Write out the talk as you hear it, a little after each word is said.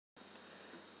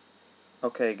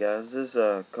Okay guys, this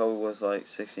is Kobe was like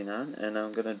 69 and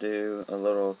I'm gonna do a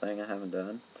little thing I haven't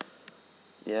done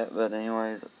yet, but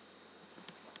anyways,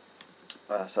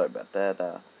 sorry about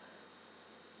that.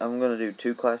 I'm gonna do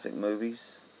two classic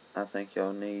movies I think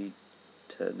y'all need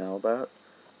to know about.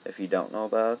 If you don't know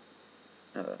about,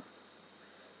 here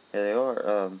they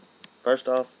are. First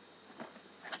off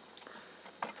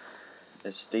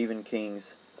is Stephen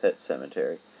King's Pet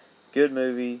Sematary. Good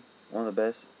movie, one of the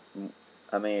best.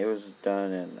 I mean, it was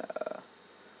done in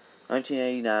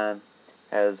 1989.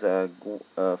 Has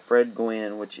Fred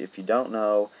Gwynne, which if you don't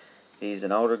know, he's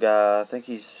an older guy. I think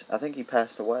he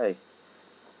passed away.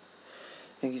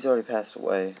 I think he's already passed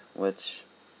away, which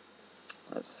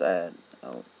that's sad.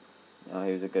 Oh,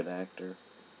 he was a good actor,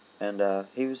 and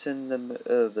he was in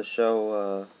the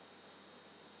show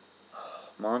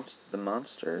The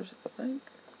Monsters. I think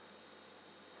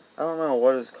I don't know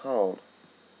what it's called.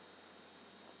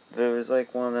 But it was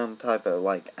like one of them type of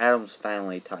like Addams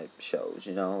Family type shows,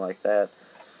 like that.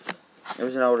 It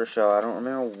was an older show. I don't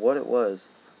remember what it was,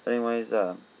 but anyways,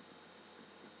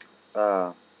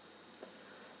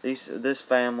 this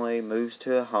family moves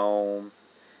to a home,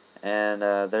 and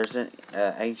there's an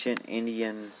ancient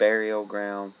Indian burial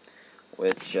ground,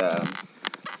 which I'm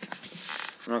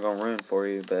not gonna ruin for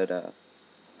you, but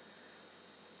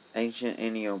ancient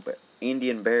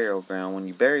Indian burial ground. When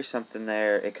you bury something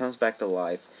there, it comes back to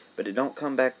life, but it don't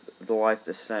come back to life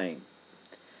the same.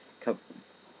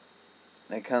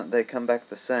 They come back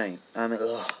the same. I mean,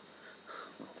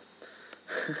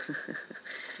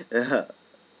 ugh.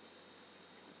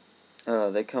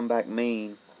 They come back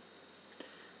mean,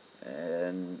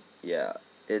 and yeah,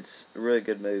 it's a really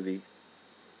good movie.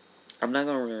 I'm not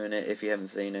gonna ruin it if you haven't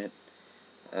seen it.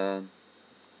 Uh,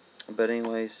 but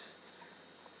anyways,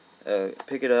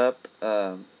 pick it up.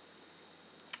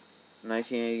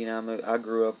 1989 movie. I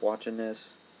grew up watching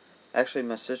this. Actually,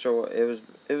 my sister. It was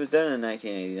done in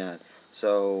 1989.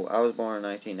 So I was born in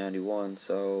 1991.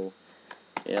 So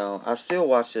I still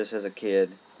watched this as a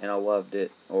kid, and I loved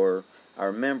it. Or I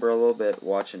remember a little bit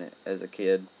watching it as a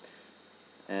kid,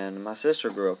 and my sister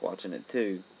grew up watching it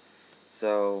too.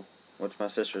 So, which my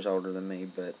sister's older than me,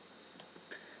 but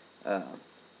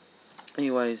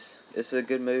anyways, it's a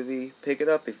good movie. Pick it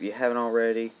up if you haven't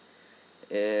already.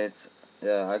 It's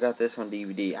I got this on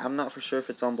DVD. I'm not for sure if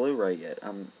it's on Blu-ray yet.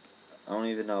 I don't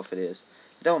even know if it is.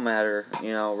 It don't matter,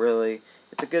 really.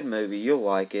 It's a good movie. You'll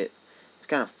like it. It's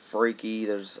kind of freaky.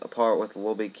 There's a part with the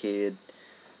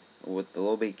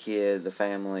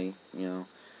family,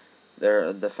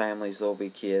 they're the family's little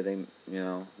big kid,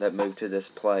 that moved to this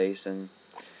place, and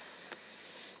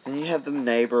you have the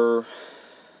neighbor,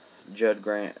 Judd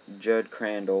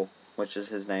Crandall, which is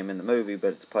his name in the movie,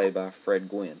 but it's played by Fred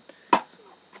Gwynne.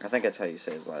 I think that's how you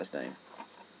say his last name.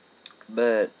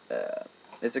 But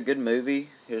it's a good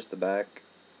movie. Here's the back.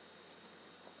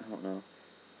 I don't know.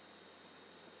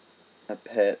 A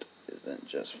pet isn't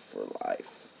just for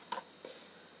life.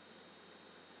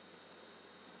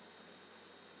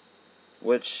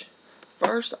 Which,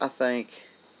 first, I think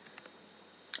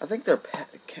their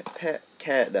pet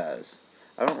cat dies.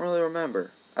 I don't really remember.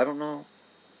 I don't know.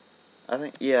 I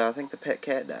think the pet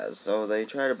cat dies. So they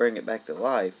try to bring it back to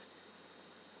life,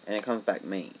 and it comes back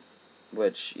mean.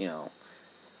 Which, I'm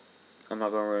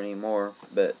not going to ruin any more,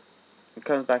 but it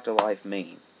comes back to life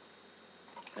mean.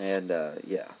 And,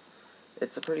 yeah.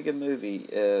 It's a pretty good movie.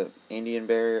 Indian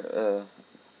burial,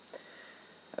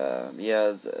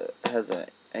 has an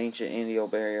ancient Indian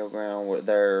burial ground where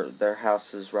their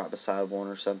house is right beside one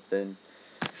or something.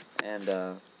 And,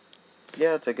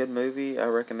 yeah, it's a good movie. I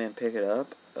recommend pick it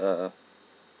up.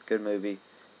 Good movie.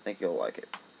 I think you'll like it.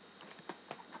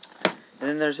 And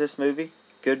then there's this movie.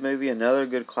 Good movie. Another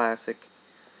good classic.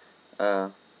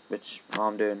 Which all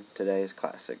I'm doing today is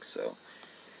classics. So,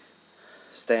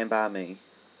 Stand By Me.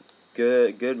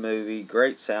 Good movie.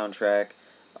 Great soundtrack.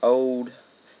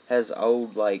 Has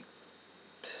old, like,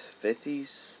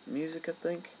 50s music, I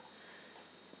think.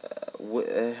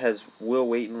 It has Will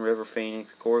Wheaton, River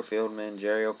Phoenix, Corey Feldman,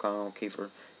 Jerry O'Connell,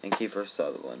 Kiefer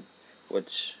Sutherland,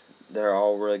 which they're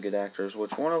all really good actors.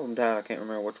 Which one of them died? I can't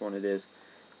remember which one it is.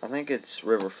 I think it's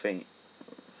River Phoenix.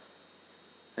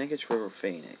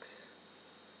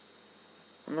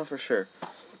 I'm not for sure.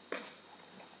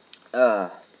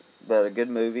 But a good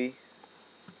movie.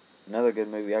 Another good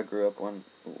movie. I grew up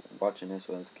watching this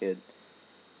when I was a kid.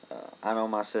 I know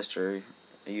my sister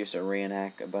used to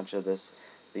reenact a bunch of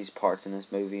these parts in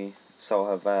this movie. So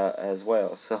have I as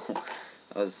well. So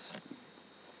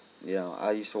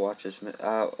I used to watch this.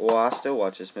 I still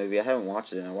watch this movie. I haven't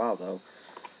watched it in a while though,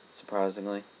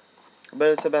 surprisingly. But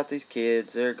it's about these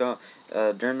kids. They're going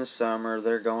during the summer.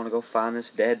 They're going to go find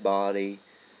this dead body.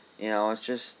 You know, it's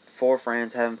just four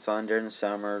friends having fun during the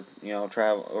summer. You know,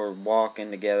 travel or walking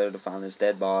together to find this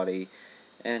dead body.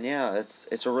 And yeah,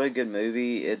 it's a really good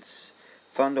movie. It's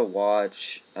fun to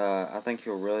watch. I think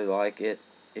you'll really like it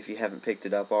if you haven't picked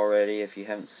it up already. If you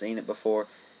haven't seen it before,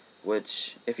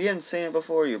 which if you haven't seen it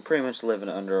before, you're pretty much living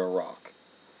under a rock.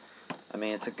 I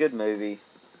mean, it's a good movie.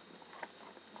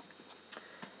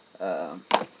 Um,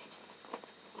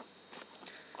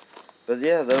 but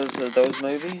yeah, those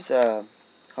movies.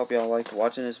 Hope y'all liked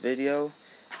watching this video.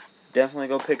 Definitely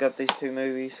go pick up these two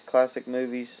movies, classic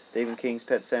movies, Stephen King's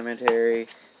Pet Sematary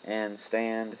and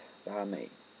Stand By Me.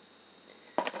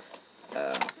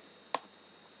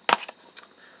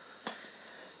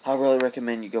 I really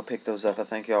recommend you go pick those up. I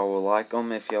think y'all will like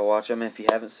them if y'all watch them. If you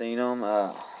haven't seen them,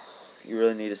 you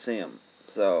really need to see them.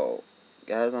 So,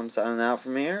 guys, I'm signing out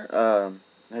from here. I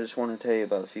just want to tell you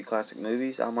about a few classic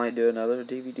movies. I might do another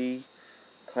DVD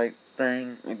type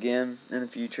thing again in the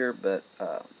future, but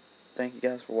thank you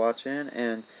guys for watching,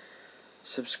 and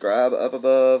subscribe up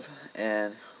above,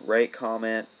 and rate,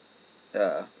 comment.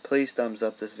 Please thumbs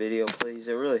up this video, please.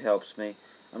 It really helps me.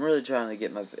 I'm really trying to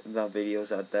get my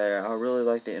videos out there. I really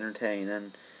like to entertain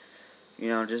and, you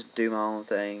know, just do my own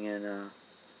thing. And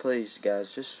please,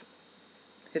 guys, just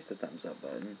hit the thumbs up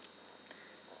button.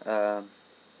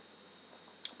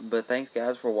 But thanks,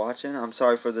 guys, for watching. I'm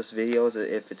sorry for this video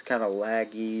if it's kind of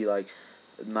laggy. Like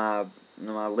my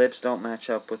lips don't match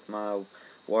up with my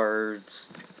words.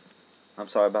 I'm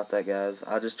sorry about that, guys.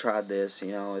 I just tried this.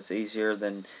 You know, it's easier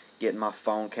than getting my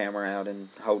phone camera out and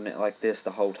holding it like this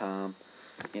the whole time.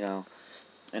 You know,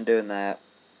 and doing that.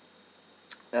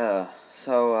 Yeah,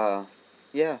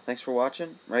 thanks for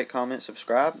watching. Rate, comment,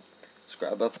 subscribe.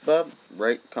 Subscribe up above.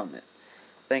 Rate, comment.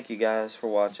 Thank you guys for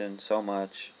watching so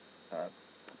much.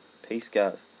 Peace,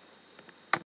 guys.